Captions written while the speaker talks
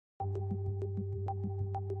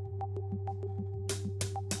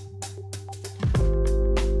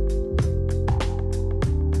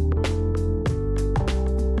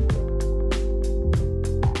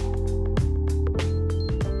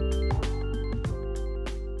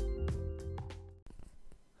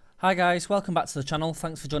Hi guys, welcome back to the channel.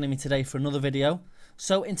 Thanks for joining me today for another video.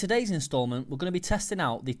 So in today's instalment we're going to be testing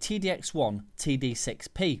out the TDXOne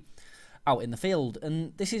TD-6P out in the field,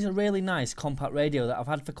 and this is a really nice compact radio that I've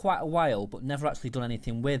had for quite a while but never actually done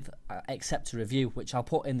anything with except to review, which I'll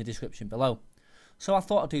put in the description below. So I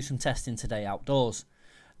thought I'd do some testing today outdoors.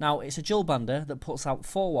 Now it's a dual bander that puts out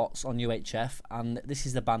 4 watts on UHF, and this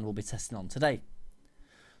is the band we'll be testing on today.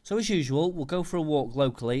 So as usual, we'll go for a walk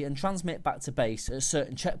locally and transmit back to base at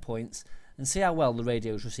certain checkpoints and see how well the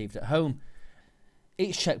radio is received at home.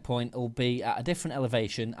 Each checkpoint will be at a different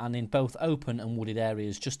elevation and in both open and wooded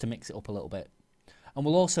areas, just to mix it up a little bit. And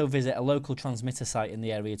we'll also visit a local transmitter site in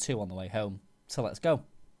the area too on the way home. So let's go.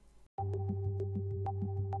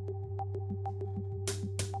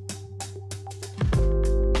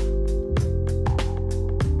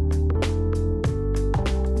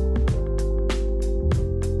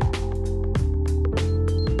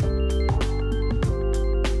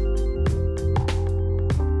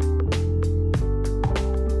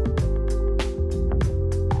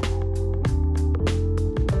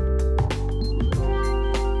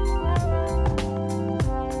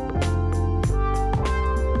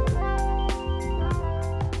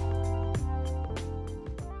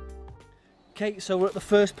 Okay, so we're at the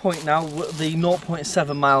first point now. We're at the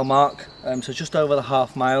 0.7 mile mark, so just over the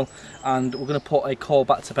half mile, and we're going to put a call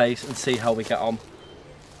back to base and see how we get on.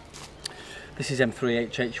 This is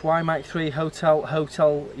M3HHY Mike 3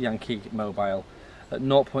 Hotel Yankee Mobile at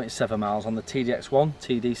 0.7 miles on the TDXOne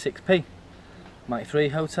TD-6P. Mike 3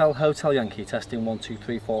 Hotel Yankee, testing 1 2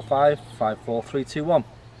 3 4 5 5 4 3 2 1.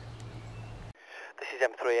 This is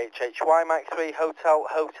M3HHY Mike 3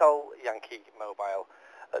 Hotel Yankee Mobile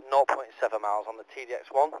at 0.7 miles on the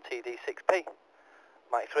TDXOne TD-6P.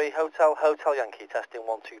 Mike 3 Hotel Yankee, testing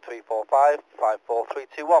 1 2 3 4 5 5 4 3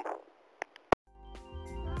 2 1.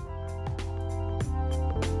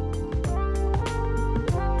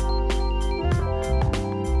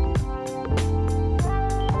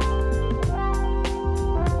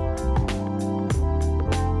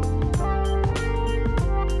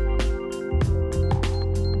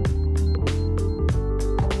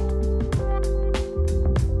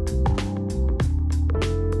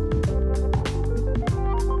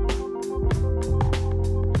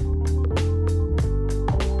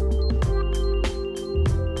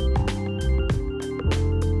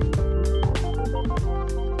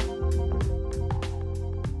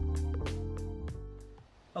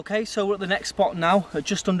 Okay, so we're at the next spot now, at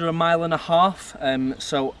just under 1.5 miles,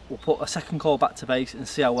 so we'll put a second call back to base and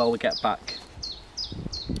see how well we get back.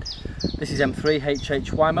 This is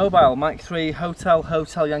M3HHY Mobile, Mike 3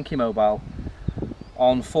 Hotel Yankee Mobile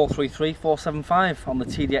on 433475 on the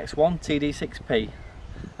TDXOne TD-6P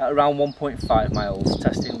at around 1.5 miles,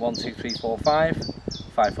 testing 1 2 3 4 5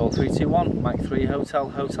 5 4 3 2 1, Mike 3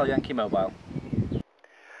 Hotel Yankee Mobile.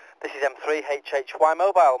 This is M3HHY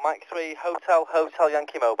Mobile, Mike 3 Hotel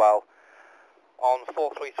Yankee Mobile on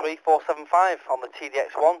 433475 on the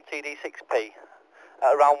TDXOne TD-6P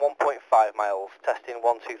at around 1.5 miles, testing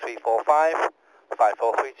 1 2 3 4 5 5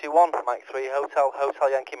 4 3 2 1, Mike 3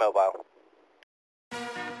 Hotel Yankee Mobile.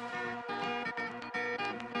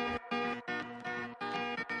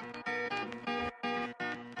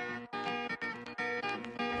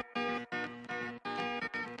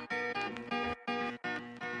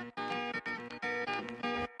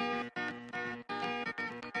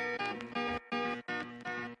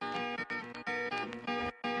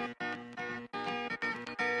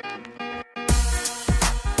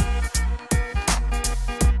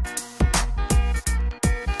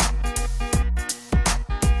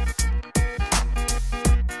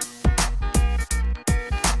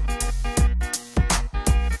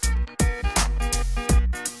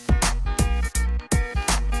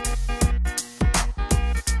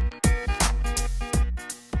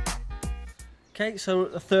 Okay, so we're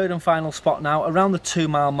at the third and final spot now, around the 2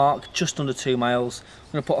 mile mark, just under 2 miles.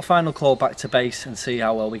 I'm going to put a final call back to base and see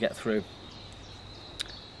how well we get through.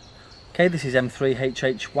 Okay, this is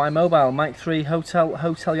M3HHY Mobile, Mike 3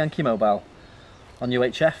 Hotel Yankee Mobile on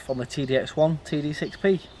UHF on the TDXOne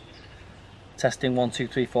TD-6P. Testing 1 2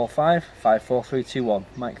 3 4 5 5 4 3 2 1,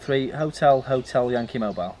 Mike 3 Hotel Yankee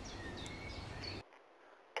Mobile.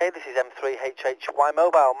 Okay, this is M3HHY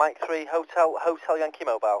Mobile, Mike 3 Hotel Yankee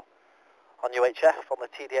Mobile on UHF on the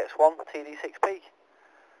TDXOne TD-6P.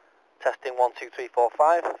 Testing 1 2 3 4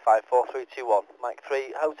 5 5 4 3 2 1, Mike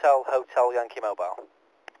 3 Hotel Yankee Mobile.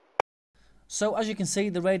 So as you can see,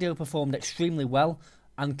 the radio performed extremely well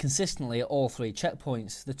and consistently at all 3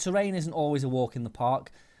 checkpoints. The terrain isn't always a walk in the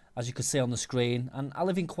park, as you can see on the screen, and I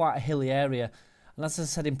live in quite a hilly area, And as I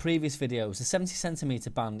said in previous videos, the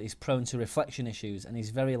 70cm band is prone to reflection issues and is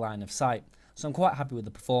very line of sight, so I'm quite happy with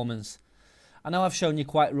the performance. I know I've shown you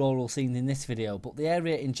quite rural scenes in this video, but the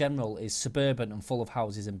area in general is suburban and full of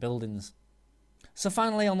houses and buildings. So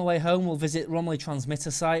finally, on the way home, we'll visit Romiley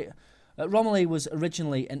transmitter site. Romiley was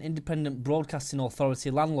originally an independent broadcasting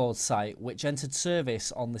authority landlord site which entered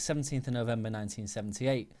service on the 17th of November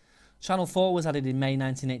 1978. Channel 4 was added in May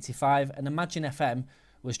 1985 and Imagine FM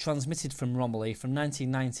was transmitted from Romiley from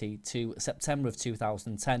 1990 to September of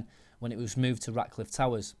 2010 when it was moved to Ratcliffe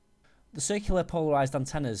Towers. The circular polarised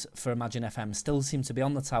antennas for Imagine FM still seem to be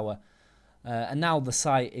on the tower, and now the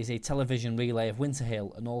site is a television relay of Winter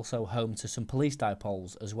Hill and also home to some police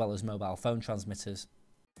dipoles as well as mobile phone transmitters.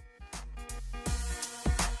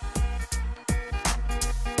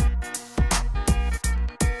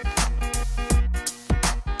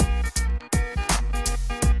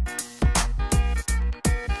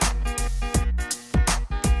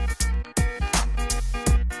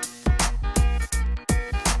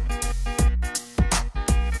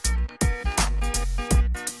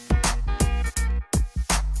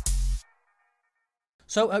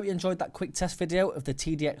 So I hope you enjoyed that quick test video of the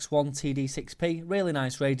TDXOne TD-6P. Really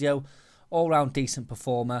nice radio, all round decent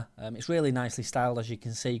performer. It's really nicely styled, as you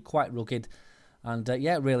can see, quite rugged, and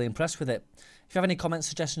yeah, really impressed with it. If you have any comments,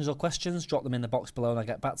 suggestions or questions, drop them in the box below and I'll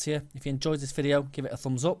get back to you. If you enjoyed this video, give it a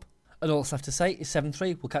thumbs up. And all that's left to say is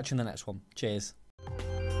 7-3. We'll catch you in the next one. Cheers.